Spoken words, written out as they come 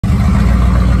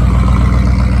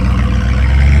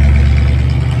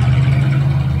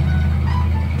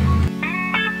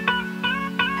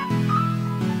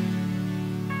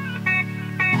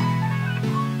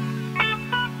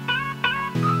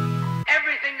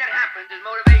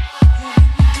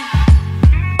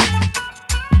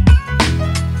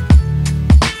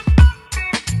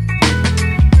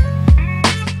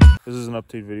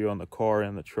update video on the car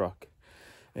and the truck.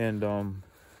 And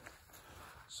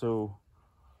so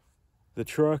the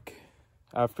truck,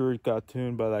 after it got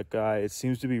tuned by that guy, it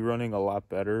seems to be running a lot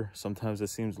better. Sometimes it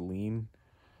seems lean,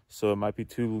 so it might be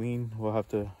too lean. We'll have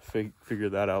to figure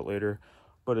that out later.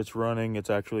 But it's running. It's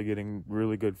actually getting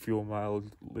really good fuel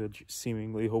mileage,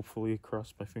 seemingly, hopefully,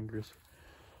 cross my fingers.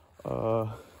 As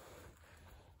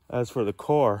for the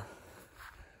car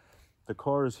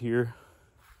is here.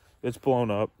 It's blown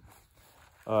up.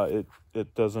 It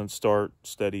doesn't start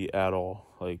steady at all.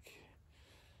 Like,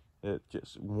 it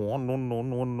just it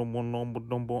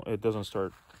doesn't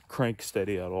start crank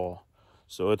steady at all.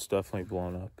 So it's definitely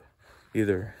blown up.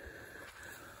 Either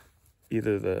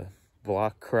the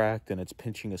block cracked and it's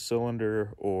pinching a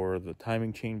cylinder, or the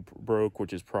timing chain broke,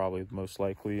 which is probably most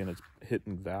likely, and it's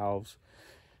hitting valves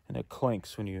and it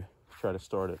clanks when you try to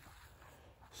start it.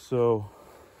 So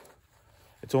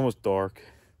it's almost dark,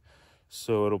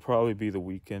 so it'll probably be the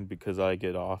weekend because I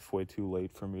get off way too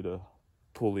late for me to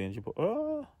pull the engine.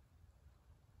 I'll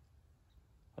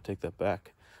take that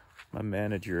back. My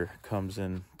manager comes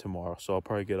in tomorrow, so I'll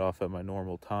probably get off at my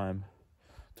normal time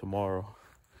tomorrow.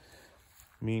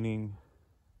 Meaning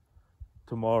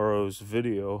tomorrow's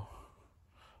video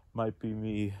might be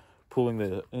me pulling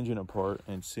the engine apart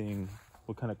and seeing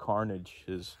what kind of carnage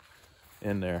is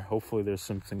in there. Hopefully there's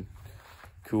something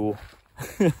cool.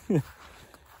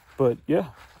 But yeah,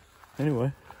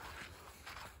 anyway,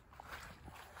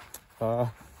 I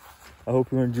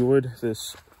hope you enjoyed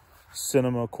this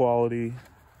cinema quality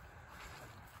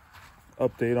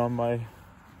update on my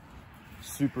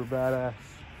super badass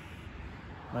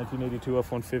 1982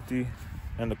 F150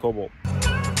 and the Cobalt.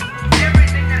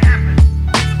 Everything that happens is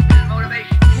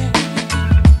motivation.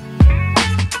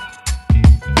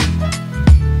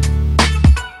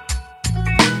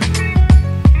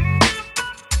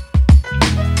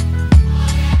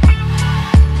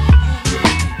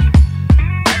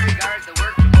 I regard the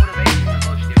work of motivation the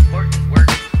most important work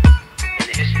in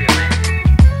the history of man.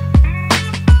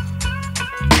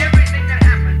 Everything that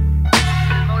happens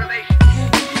is motivation.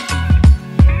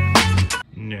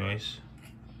 Nice.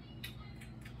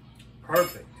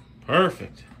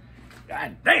 Perfect.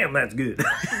 God damn, that's good.